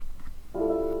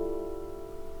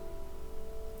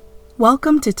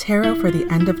Welcome to Tarot for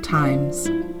the End of Times,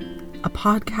 a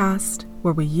podcast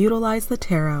where we utilize the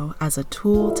tarot as a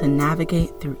tool to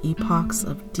navigate through epochs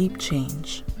of deep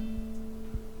change.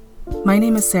 My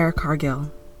name is Sarah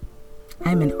Cargill.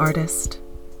 I'm an artist,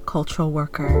 cultural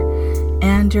worker,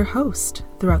 and your host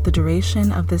throughout the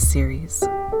duration of this series.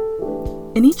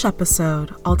 In each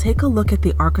episode, I'll take a look at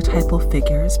the archetypal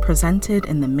figures presented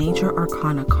in the major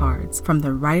arcana cards from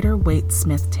the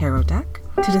Rider-Waite-Smith Tarot deck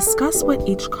to discuss what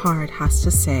each card has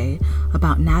to say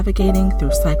about navigating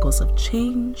through cycles of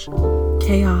change,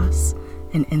 chaos,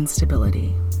 and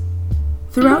instability.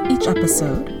 Throughout each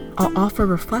episode, I'll offer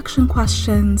reflection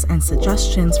questions and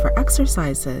suggestions for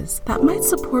exercises that might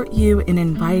support you in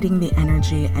inviting the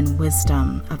energy and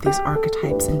wisdom of these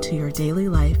archetypes into your daily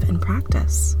life and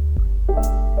practice.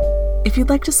 If you'd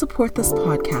like to support this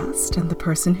podcast and the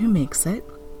person who makes it,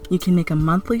 you can make a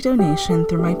monthly donation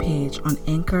through my page on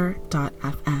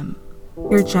anchor.fm.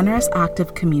 Your generous act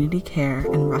of community care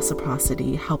and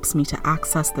reciprocity helps me to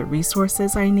access the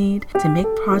resources I need to make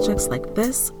projects like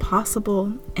this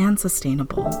possible and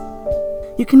sustainable.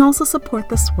 You can also support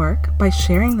this work by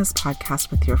sharing this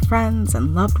podcast with your friends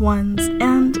and loved ones,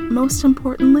 and most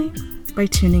importantly, by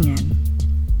tuning in.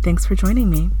 Thanks for joining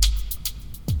me.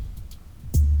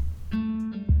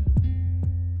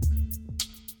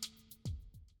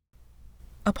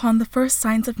 Upon the first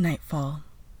signs of nightfall,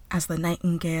 as the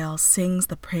nightingale sings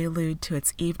the prelude to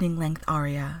its evening-length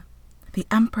aria, the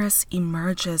Empress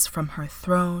emerges from her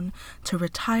throne to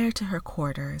retire to her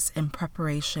quarters in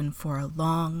preparation for a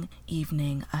long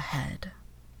evening ahead.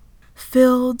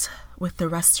 Filled with the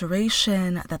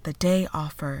restoration that the day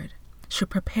offered, she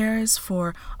prepares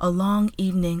for a long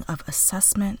evening of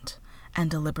assessment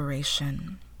and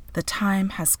deliberation. The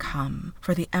time has come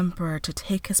for the Emperor to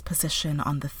take his position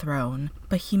on the throne,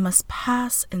 but he must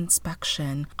pass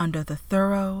inspection under the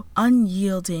thorough,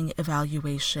 unyielding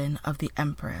evaluation of the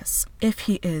Empress if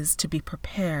he is to be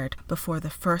prepared before the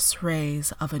first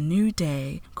rays of a new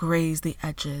day graze the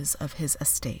edges of his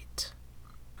estate.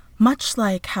 Much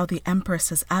like how the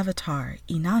Empress's avatar,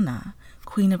 Inanna,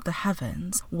 Queen of the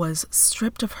Heavens, was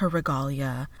stripped of her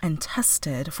regalia and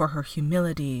tested for her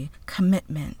humility,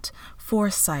 commitment,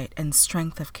 foresight, and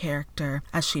strength of character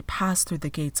as she passed through the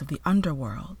gates of the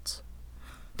underworld,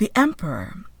 the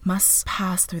Emperor must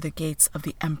pass through the gates of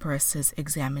the Empress's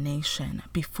examination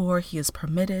before he is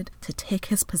permitted to take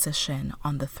his position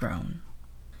on the throne.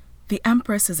 The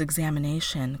Empress's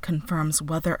examination confirms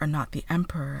whether or not the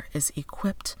Emperor is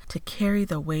equipped to carry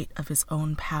the weight of his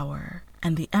own power,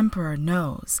 and the Emperor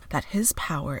knows that his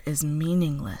power is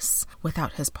meaningless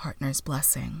without his partner's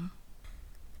blessing.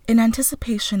 In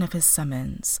anticipation of his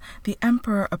summons, the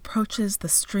Emperor approaches the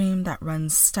stream that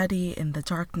runs steady in the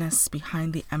darkness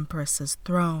behind the Empress's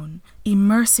throne,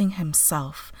 immersing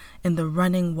himself in the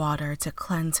running water to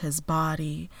cleanse his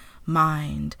body,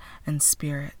 mind, and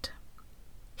spirit.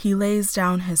 He lays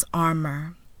down his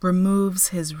armor, removes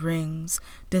his rings,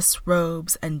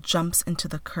 disrobes, and jumps into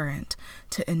the current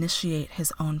to initiate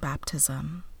his own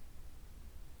baptism.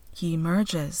 He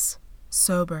emerges,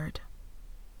 sobered,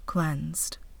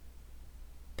 cleansed.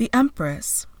 The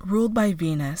Empress, ruled by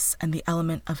Venus and the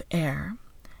element of air,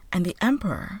 and the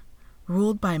Emperor,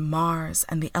 ruled by Mars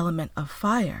and the element of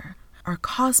fire, are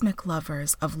cosmic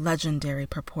lovers of legendary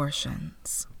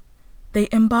proportions. They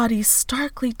embody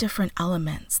starkly different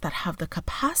elements that have the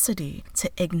capacity to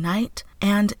ignite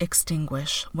and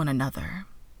extinguish one another.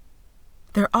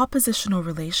 Their oppositional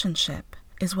relationship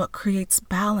is what creates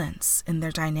balance in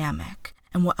their dynamic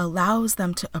and what allows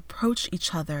them to approach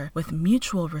each other with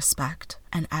mutual respect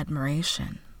and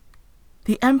admiration.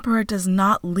 The Emperor does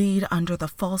not lead under the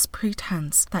false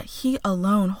pretense that he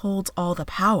alone holds all the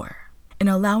power. In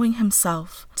allowing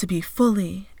himself to be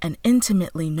fully and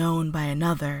intimately known by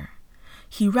another,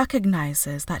 he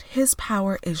recognizes that his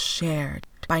power is shared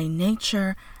by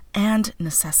nature and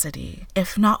necessity,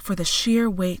 if not for the sheer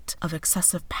weight of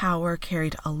excessive power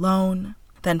carried alone,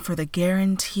 then for the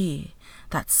guarantee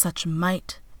that such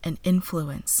might and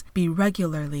influence be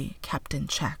regularly kept in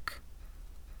check.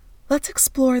 Let's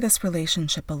explore this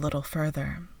relationship a little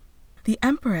further. The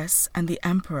Empress and the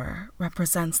Emperor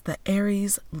represents the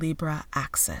Aries-Libra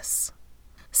axis.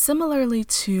 Similarly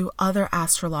to other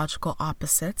astrological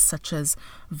opposites such as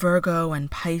Virgo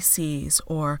and Pisces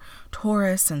or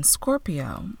Taurus and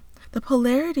Scorpio, the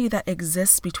polarity that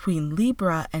exists between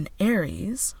Libra and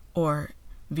Aries, or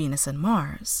Venus and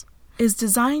Mars, is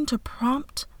designed to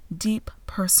prompt deep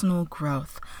personal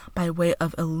growth by way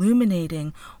of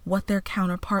illuminating what their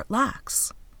counterpart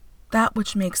lacks. That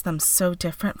which makes them so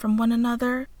different from one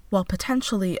another while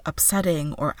potentially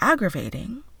upsetting or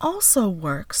aggravating, also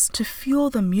works to fuel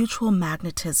the mutual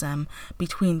magnetism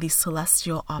between these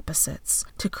celestial opposites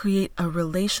to create a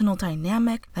relational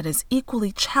dynamic that is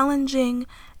equally challenging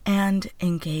and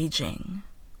engaging.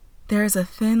 There is a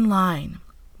thin line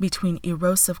between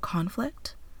erosive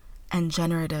conflict and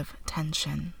generative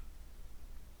tension.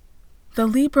 The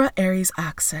Libra-Aries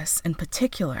axis, in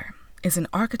particular, is an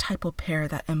archetypal pair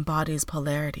that embodies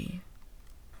polarity.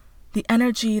 The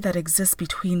energy that exists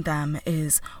between them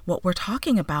is what we're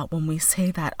talking about when we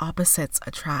say that opposites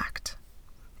attract.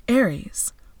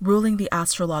 Aries, ruling the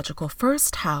astrological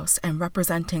first house and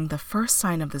representing the first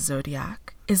sign of the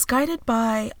zodiac, is guided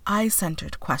by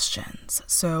I-centered questions.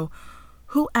 So,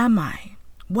 who am I?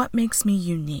 What makes me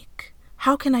unique?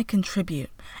 How can I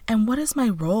contribute? And what is my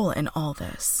role in all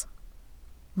this?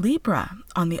 Libra,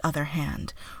 on the other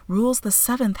hand, rules the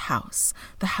seventh house,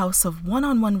 the house of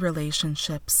one-on-one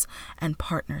relationships and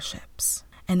partnerships,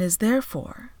 and is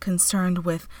therefore concerned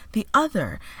with the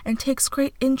other and takes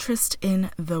great interest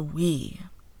in the we.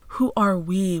 Who are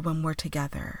we when we're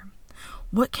together?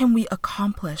 What can we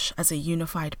accomplish as a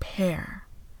unified pair?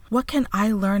 What can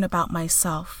I learn about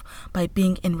myself by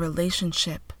being in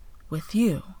relationship with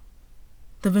you?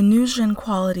 The Venusian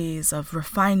qualities of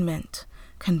refinement,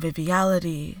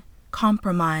 conviviality,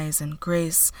 compromise, and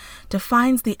grace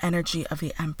defines the energy of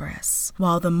the Empress,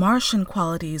 while the Martian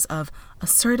qualities of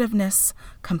assertiveness,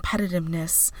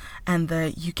 competitiveness, and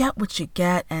the you get what you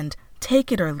get and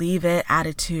take it or leave it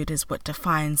attitude is what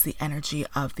defines the energy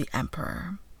of the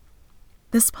Emperor.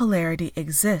 This polarity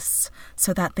exists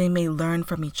so that they may learn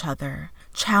from each other,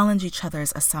 challenge each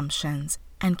other's assumptions,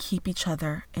 and keep each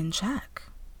other in check.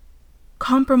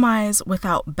 Compromise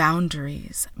without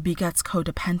boundaries begets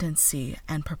codependency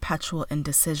and perpetual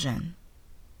indecision.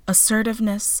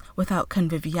 Assertiveness without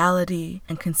conviviality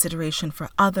and consideration for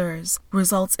others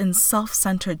results in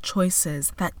self-centered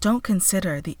choices that don't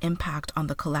consider the impact on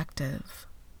the collective.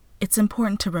 It's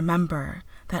important to remember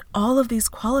that all of these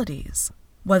qualities,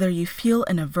 whether you feel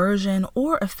an aversion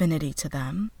or affinity to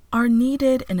them, are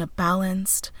needed in a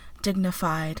balanced,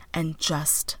 dignified, and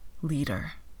just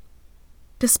leader.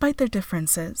 Despite their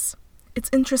differences,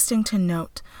 it's interesting to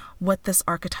note what this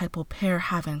archetypal pair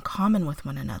have in common with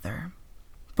one another.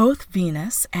 Both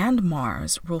Venus and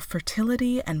Mars rule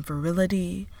fertility and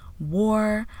virility,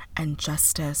 war and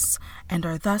justice, and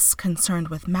are thus concerned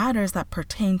with matters that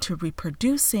pertain to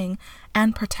reproducing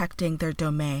and protecting their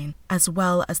domain, as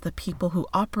well as the people who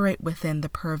operate within the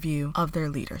purview of their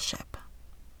leadership.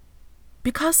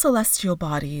 Because celestial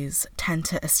bodies tend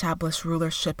to establish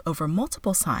rulership over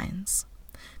multiple signs,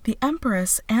 the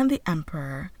Empress and the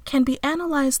Emperor can be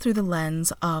analyzed through the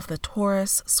lens of the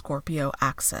Taurus-Scorpio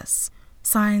axis,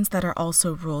 signs that are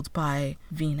also ruled by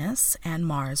Venus and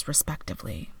Mars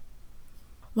respectively.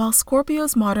 While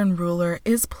Scorpio's modern ruler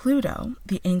is Pluto,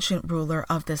 the ancient ruler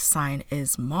of this sign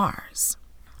is Mars.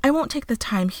 I won't take the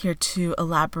time here to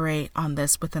elaborate on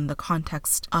this within the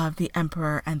context of the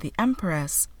Emperor and the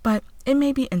Empress, but it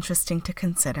may be interesting to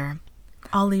consider.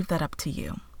 I'll leave that up to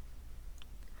you.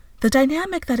 The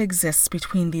dynamic that exists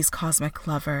between these cosmic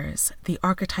lovers, the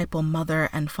archetypal mother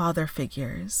and father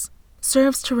figures,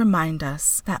 serves to remind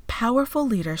us that powerful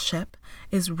leadership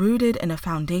is rooted in a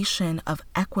foundation of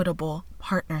equitable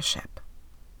partnership.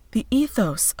 The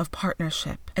ethos of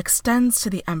partnership extends to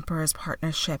the Emperor's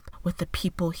partnership with the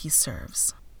people he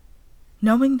serves.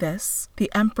 Knowing this,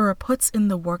 the Emperor puts in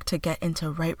the work to get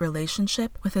into right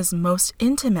relationship with his most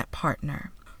intimate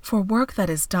partner, for work that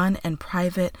is done in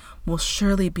private will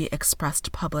surely be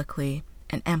expressed publicly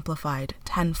and amplified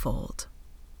tenfold.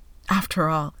 After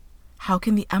all, how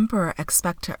can the Emperor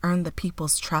expect to earn the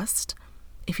people's trust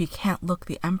if he can't look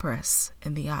the Empress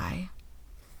in the eye?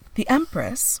 The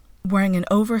Empress, wearing an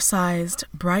oversized,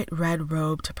 bright red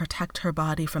robe to protect her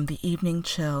body from the evening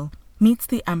chill, meets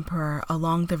the Emperor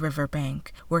along the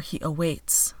riverbank where he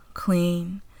awaits,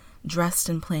 clean, dressed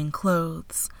in plain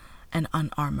clothes, and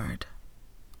unarmored.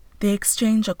 They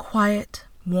exchange a quiet,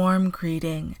 warm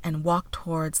greeting and walk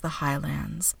towards the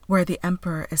highlands, where the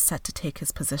Emperor is set to take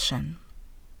his position.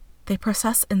 They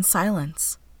process in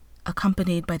silence,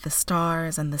 accompanied by the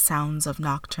stars and the sounds of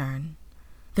nocturne.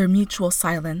 Their mutual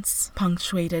silence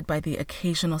punctuated by the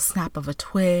occasional snap of a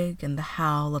twig and the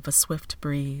howl of a swift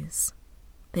breeze.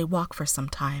 They walk for some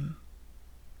time.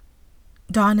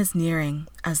 Dawn is nearing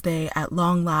as they, at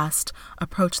long last,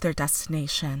 approach their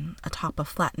destination atop a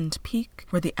flattened peak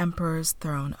where the Emperor's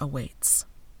throne awaits.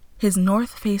 His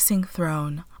north-facing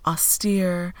throne,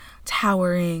 austere,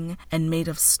 towering, and made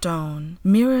of stone,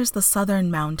 mirrors the southern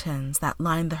mountains that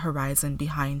line the horizon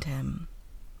behind him.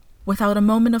 Without a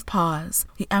moment of pause,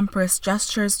 the Empress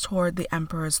gestures toward the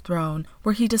Emperor's throne,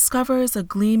 where he discovers a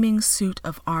gleaming suit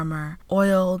of armor,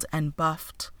 oiled and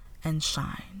buffed and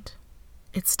shined.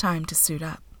 It's time to suit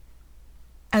up.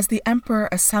 As the Emperor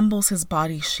assembles his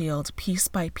body shield piece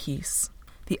by piece,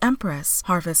 the Empress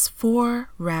harvests 4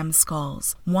 ram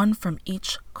skulls, one from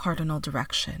each cardinal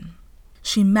direction.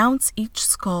 She mounts each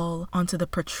skull onto the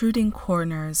protruding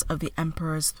corners of the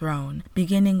Emperor's throne,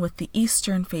 beginning with the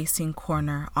eastern-facing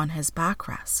corner on his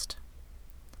backrest.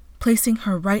 Placing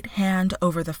her right hand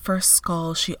over the first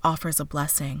skull, she offers a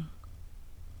blessing.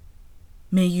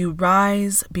 May you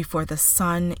rise before the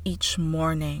sun each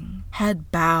morning,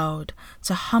 head bowed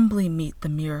to humbly meet the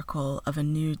miracle of a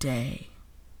new day.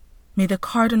 May the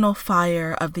cardinal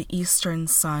fire of the eastern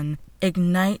sun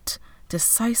ignite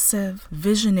decisive,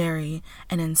 visionary,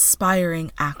 and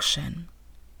inspiring action.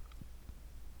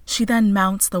 She then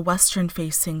mounts the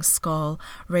western-facing skull,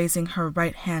 raising her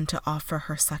right hand to offer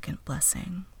her second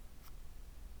blessing.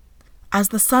 As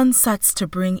the sun sets to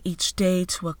bring each day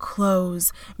to a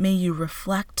close, may you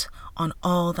reflect on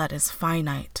all that is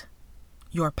finite.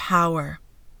 Your power,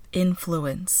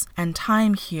 influence, and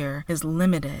time here is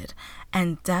limited,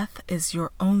 and death is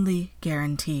your only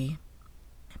guarantee.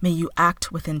 May you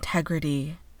act with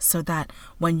integrity so that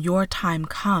when your time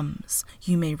comes,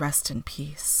 you may rest in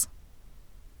peace.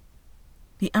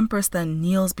 The Empress then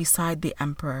kneels beside the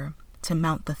Emperor to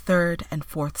mount the 3rd and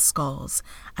 4th skulls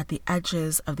at the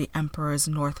edges of the Emperor's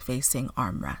north-facing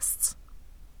armrests.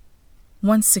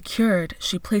 Once secured,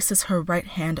 she places her right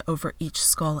hand over each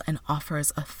skull and offers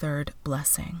a 3rd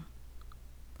blessing.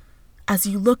 As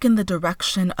you look in the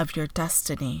direction of your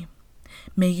destiny,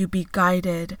 may you be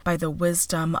guided by the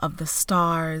wisdom of the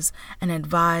stars and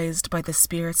advised by the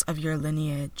spirits of your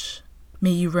lineage.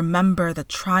 May you remember the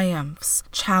triumphs,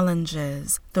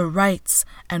 challenges, the rights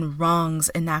and wrongs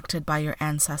enacted by your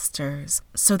ancestors,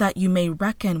 so that you may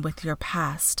reckon with your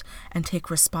past and take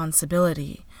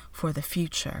responsibility for the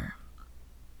future.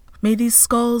 May these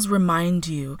skulls remind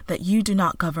you that you do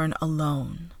not govern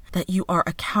alone, that you are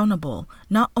accountable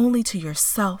not only to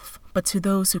yourself, but to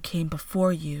those who came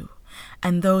before you,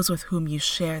 and those with whom you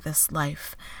share this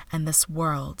life and this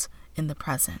world in the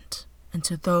present, and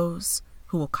to those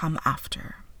who will come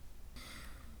after.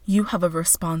 You have a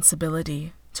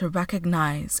responsibility to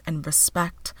recognize and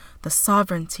respect the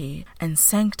sovereignty and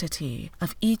sanctity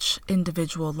of each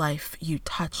individual life you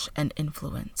touch and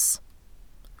influence.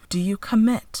 Do you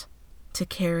commit to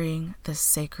carrying this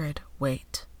sacred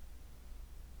weight?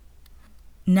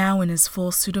 Now in his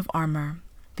full suit of armor,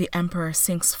 the Emperor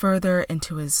sinks further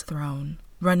into his throne,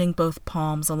 running both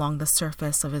palms along the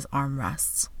surface of his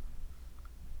armrests.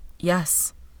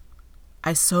 Yes,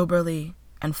 I soberly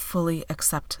and fully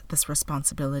accept this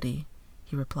responsibility,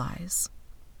 he replies.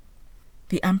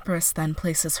 The Empress then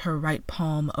places her right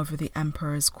palm over the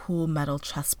Emperor's cool metal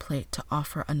chest plate to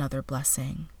offer another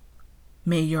blessing.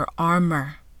 May your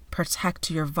armor protect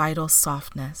your vital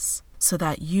softness, so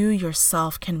that you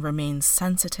yourself can remain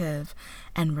sensitive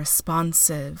and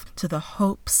responsive to the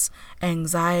hopes,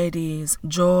 anxieties,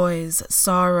 joys,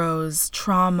 sorrows,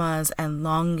 traumas, and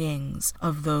longings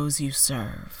of those you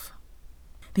serve.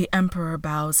 The Emperor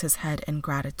bows his head in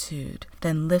gratitude,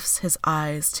 then lifts his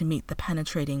eyes to meet the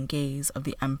penetrating gaze of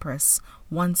the Empress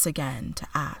once again to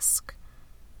ask,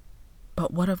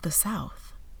 "But what of the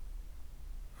South?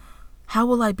 How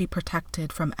will I be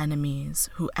protected from enemies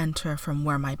who enter from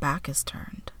where my back is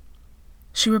turned?"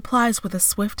 She replies with a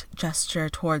swift gesture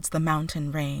towards the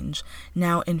mountain range,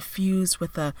 now infused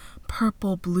with a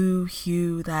purple-blue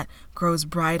hue that grows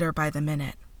brighter by the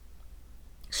minute.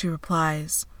 She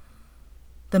replies,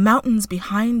 "The mountains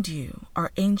behind you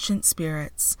are ancient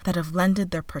spirits that have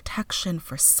lended their protection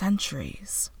for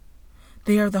centuries.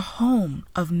 They are the home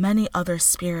of many other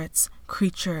spirits,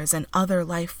 creatures, and other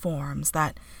life forms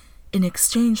that, in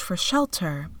exchange for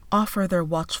shelter, offer their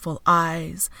watchful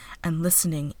eyes and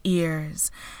listening ears,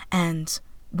 and,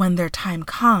 when their time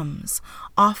comes,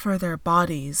 offer their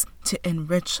bodies to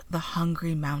enrich the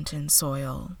hungry mountain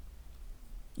soil.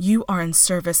 You are in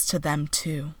service to them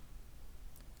too.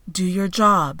 Do your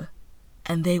job,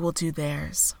 and they will do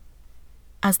theirs."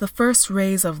 As the first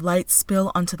rays of light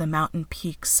spill onto the mountain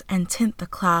peaks and tint the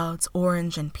clouds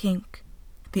orange and pink,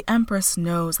 the Empress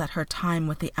knows that her time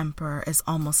with the Emperor is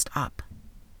almost up.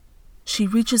 She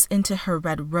reaches into her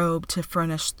red robe to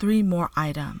furnish 3 more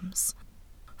items.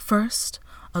 First,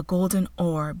 a golden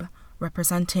orb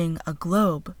representing a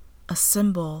globe, a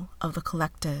symbol of the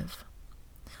collective.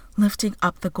 Lifting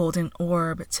up the golden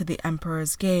orb to the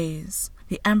Emperor's gaze,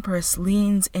 the Empress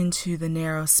leans into the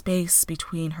narrow space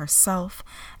between herself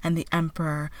and the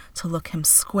Emperor to look him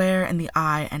square in the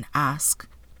eye and ask,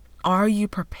 Are you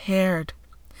prepared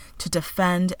to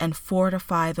defend and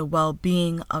fortify the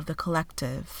well-being of the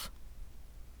collective?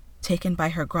 Taken by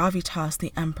her gravitas,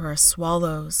 the emperor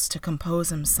swallows to compose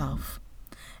himself,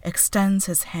 extends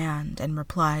his hand, and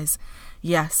replies,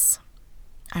 "Yes,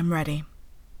 I'm ready."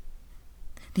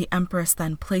 The empress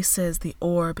then places the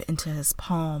orb into his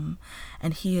palm,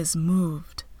 and he is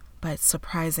moved by its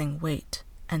surprising weight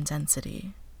and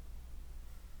density.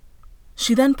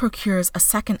 She then procures a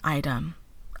second item,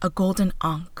 a golden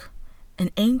ankh, an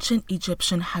ancient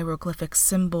Egyptian hieroglyphic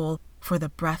symbol for the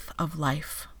breath of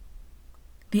life.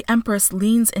 The empress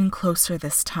leans in closer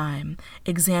this time,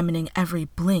 examining every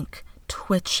blink,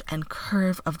 twitch, and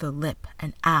curve of the lip,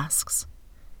 and asks,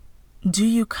 "Do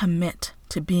you commit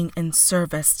to being in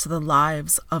service to the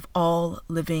lives of all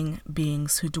living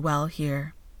beings who dwell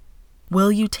here?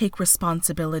 Will you take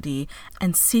responsibility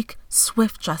and seek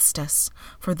swift justice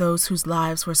for those whose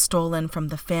lives were stolen from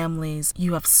the families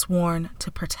you have sworn to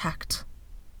protect?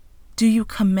 Do you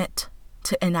commit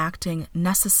to enacting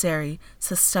necessary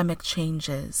systemic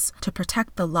changes to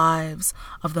protect the lives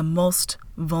of the most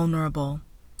vulnerable,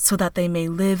 so that they may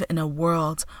live in a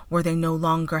world where they no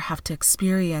longer have to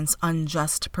experience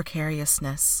unjust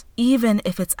precariousness, even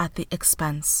if it's at the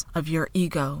expense of your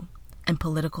ego and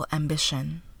political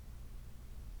ambition?"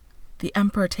 The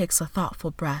emperor takes a thoughtful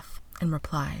breath and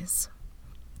replies,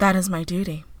 "That is my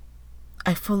duty.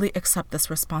 I fully accept this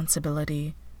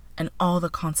responsibility and all the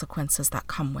consequences that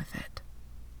come with it."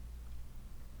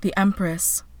 The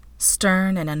empress,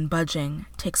 stern and unbudging,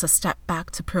 takes a step back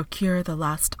to procure the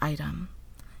last item,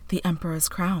 the emperor's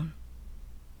crown.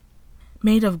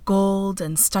 Made of gold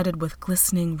and studded with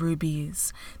glistening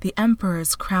rubies, the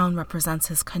emperor's crown represents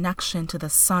his connection to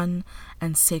the sun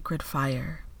and sacred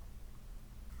fire.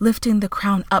 Lifting the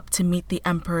crown up to meet the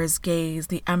emperor's gaze,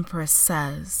 the empress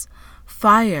says,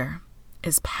 "Fire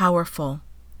is powerful,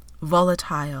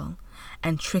 volatile,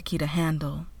 and tricky to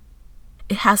handle.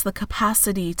 It has the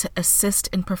capacity to assist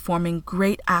in performing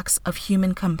great acts of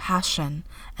human compassion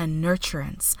and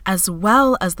nurturance, as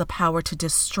well as the power to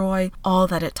destroy all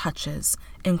that it touches,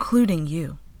 including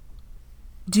you.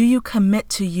 Do you commit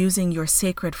to using your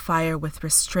sacred fire with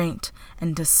restraint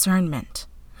and discernment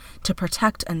to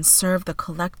protect and serve the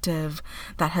collective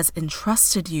that has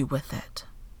entrusted you with it?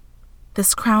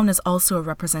 This crown is also a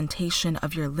representation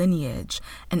of your lineage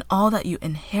and all that you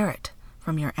inherit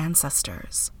from your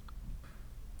ancestors.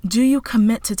 Do you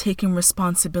commit to taking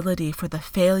responsibility for the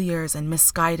failures and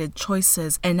misguided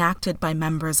choices enacted by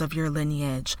members of your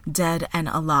lineage, dead and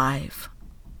alive?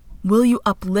 Will you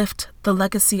uplift the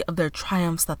legacy of their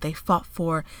triumphs that they fought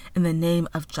for in the name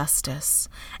of justice?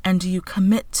 And do you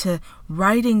commit to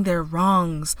righting their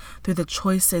wrongs through the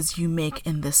choices you make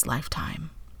in this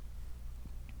lifetime?"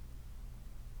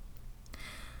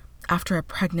 After a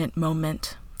pregnant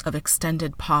moment of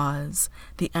extended pause,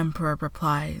 the emperor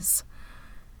replies,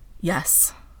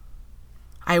 "Yes,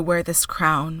 I wear this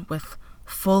crown with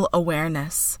full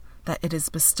awareness that it is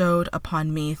bestowed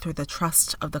upon me through the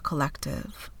trust of the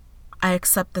collective. I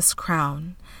accept this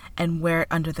crown and wear it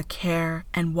under the care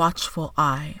and watchful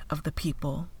eye of the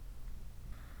people."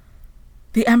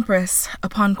 The empress,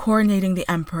 upon coronating the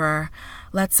emperor,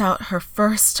 lets out her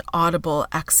first audible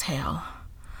exhale.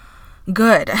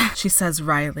 "Good," she says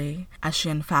wryly, as she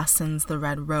unfastens the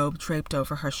red robe draped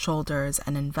over her shoulders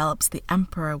and envelops the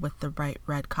emperor with the bright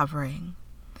red covering.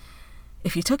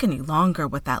 "If you took any longer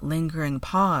with that lingering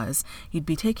pause, you'd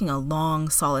be taking a long,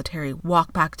 solitary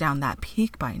walk back down that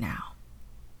peak by now."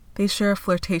 They share a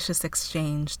flirtatious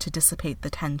exchange to dissipate the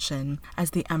tension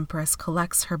as the empress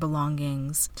collects her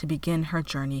belongings to begin her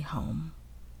journey home.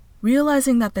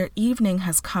 Realizing that their evening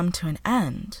has come to an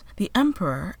end, the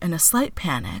emperor, in a slight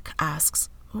panic, asks,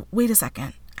 "Wait a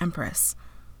second, Empress.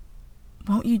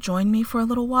 Won't you join me for a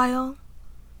little while?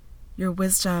 Your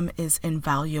wisdom is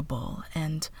invaluable,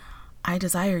 and I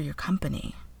desire your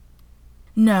company."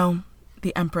 "No,"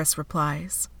 the empress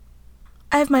replies.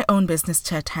 "I have my own business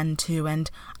to attend to,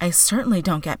 and I certainly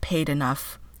don't get paid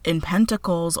enough in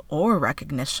pentacles or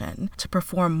recognition to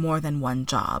perform more than one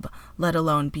job, let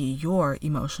alone be your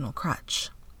emotional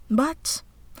crutch. But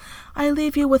I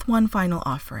leave you with one final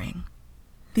offering."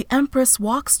 The empress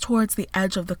walks towards the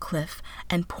edge of the cliff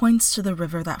and points to the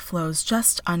river that flows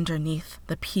just underneath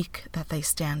the peak that they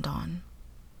stand on.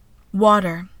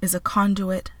 "Water is a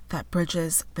conduit that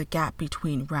bridges the gap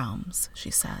between realms," she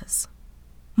says.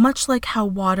 "Much like how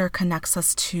water connects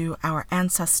us to our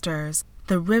ancestors,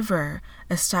 the river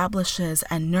establishes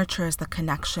and nurtures the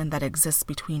connection that exists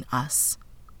between us.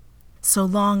 So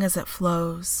long as it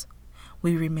flows,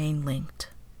 we remain linked."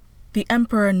 The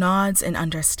emperor nods in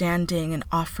understanding and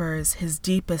offers his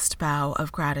deepest bow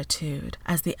of gratitude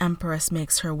as the empress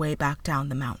makes her way back down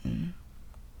the mountain.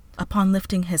 Upon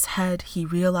lifting his head, he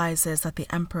realizes that the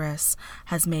empress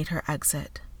has made her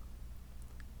exit.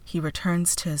 He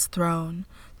returns to his throne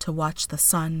to watch the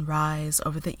sun rise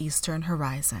over the eastern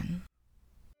horizon.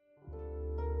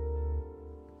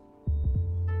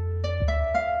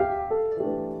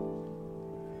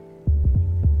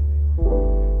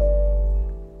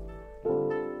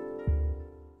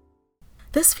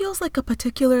 This feels like a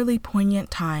particularly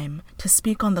poignant time to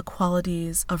speak on the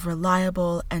qualities of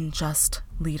reliable and just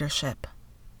leadership.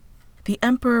 The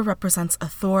emperor represents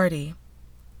authority,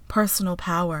 personal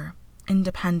power,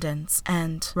 independence,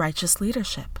 and righteous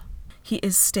leadership. He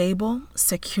is stable,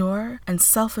 secure, and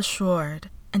self-assured,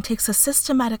 and takes a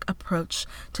systematic approach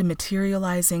to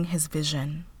materializing his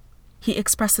vision. He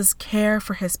expresses care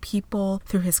for his people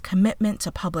through his commitment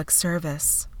to public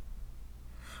service.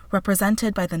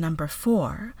 Represented by the number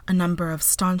 4, a number of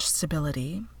staunch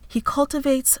stability, he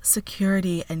cultivates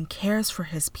security and cares for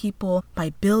his people by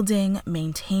building,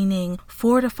 maintaining,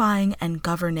 fortifying, and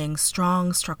governing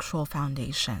strong structural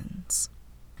foundations.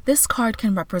 This card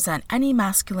can represent any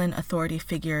masculine authority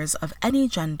figures of any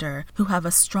gender who have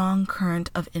a strong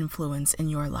current of influence in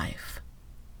your life.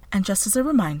 And just as a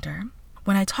reminder,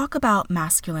 when I talk about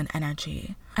masculine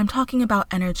energy, I'm talking about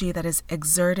energy that is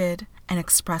exerted and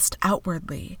expressed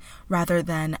outwardly rather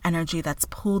than energy that's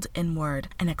pulled inward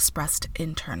and expressed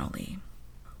internally.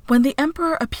 When the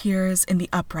emperor appears in the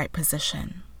upright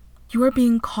position, you are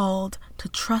being called to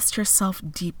trust yourself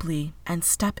deeply and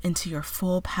step into your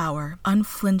full power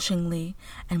unflinchingly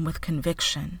and with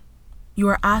conviction. You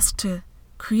are asked to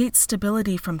create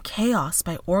stability from chaos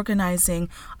by organizing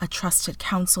a trusted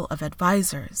council of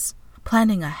advisors,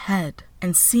 planning ahead,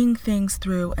 and seeing things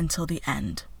through until the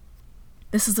end.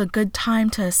 This is a good time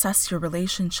to assess your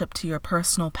relationship to your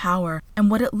personal power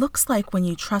and what it looks like when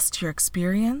you trust your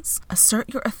experience,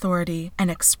 assert your authority,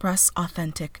 and express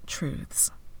authentic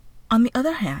truths. On the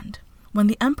other hand, when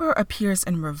the emperor appears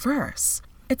in reverse,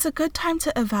 it's a good time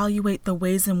to evaluate the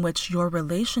ways in which your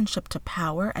relationship to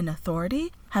power and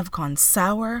authority have gone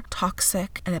sour,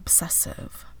 toxic, and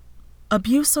obsessive.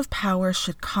 Abuse of power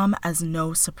should come as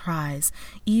no surprise,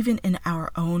 even in our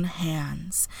own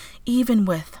hands, even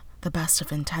with the best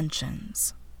of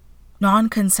intentions.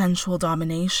 Non-consensual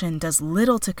domination does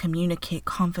little to communicate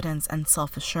confidence and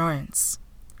self-assurance.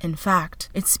 In fact,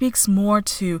 it speaks more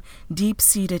to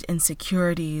deep-seated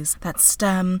insecurities that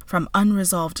stem from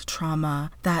unresolved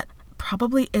trauma that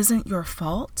probably isn't your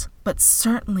fault, but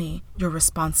certainly your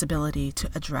responsibility to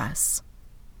address.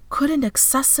 Could an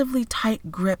excessively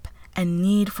tight grip and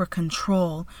need for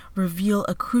control reveal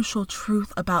a crucial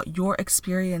truth about your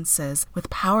experiences with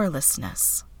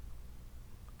powerlessness?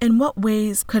 In what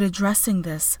ways could addressing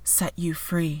this set you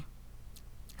free?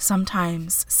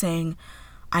 Sometimes saying,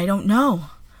 "I don't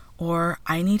know," or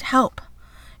 "I need help,"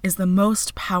 is the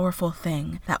most powerful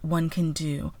thing that one can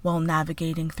do while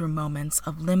navigating through moments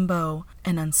of limbo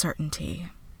and uncertainty.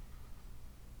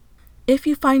 If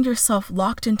you find yourself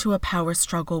locked into a power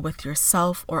struggle with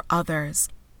yourself or others,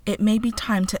 it may be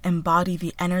time to embody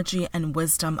the energy and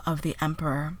wisdom of the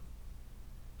emperor.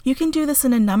 You can do this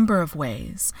in a number of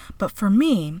ways, but for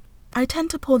me, I tend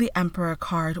to pull the emperor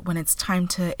card when it's time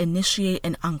to initiate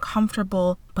an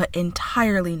uncomfortable but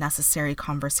entirely necessary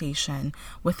conversation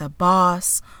with a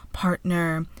boss,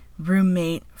 partner,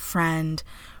 roommate, friend,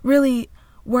 really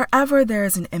wherever there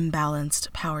is an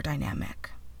imbalanced power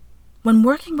dynamic. When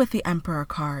working with the emperor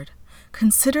card,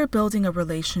 consider building a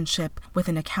relationship with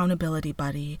an accountability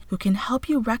buddy who can help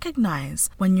you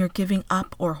recognize when you're giving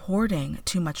up or hoarding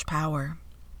too much power.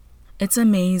 It's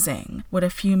amazing what a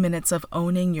few minutes of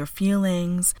owning your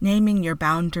feelings, naming your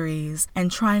boundaries,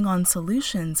 and trying on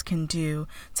solutions can do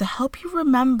to help you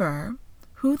remember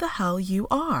who the hell you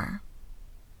are.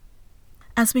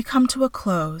 As we come to a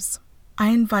close, I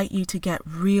invite you to get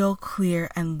real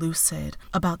clear and lucid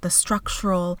about the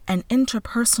structural and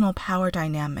interpersonal power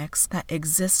dynamics that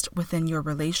exist within your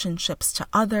relationships to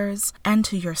others and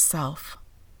to yourself.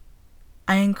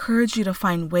 I encourage you to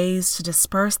find ways to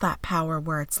disperse that power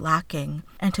where it's lacking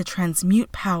and to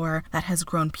transmute power that has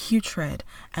grown putrid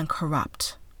and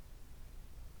corrupt.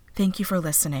 Thank you for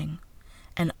listening,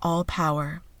 and all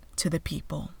power to the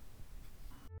people.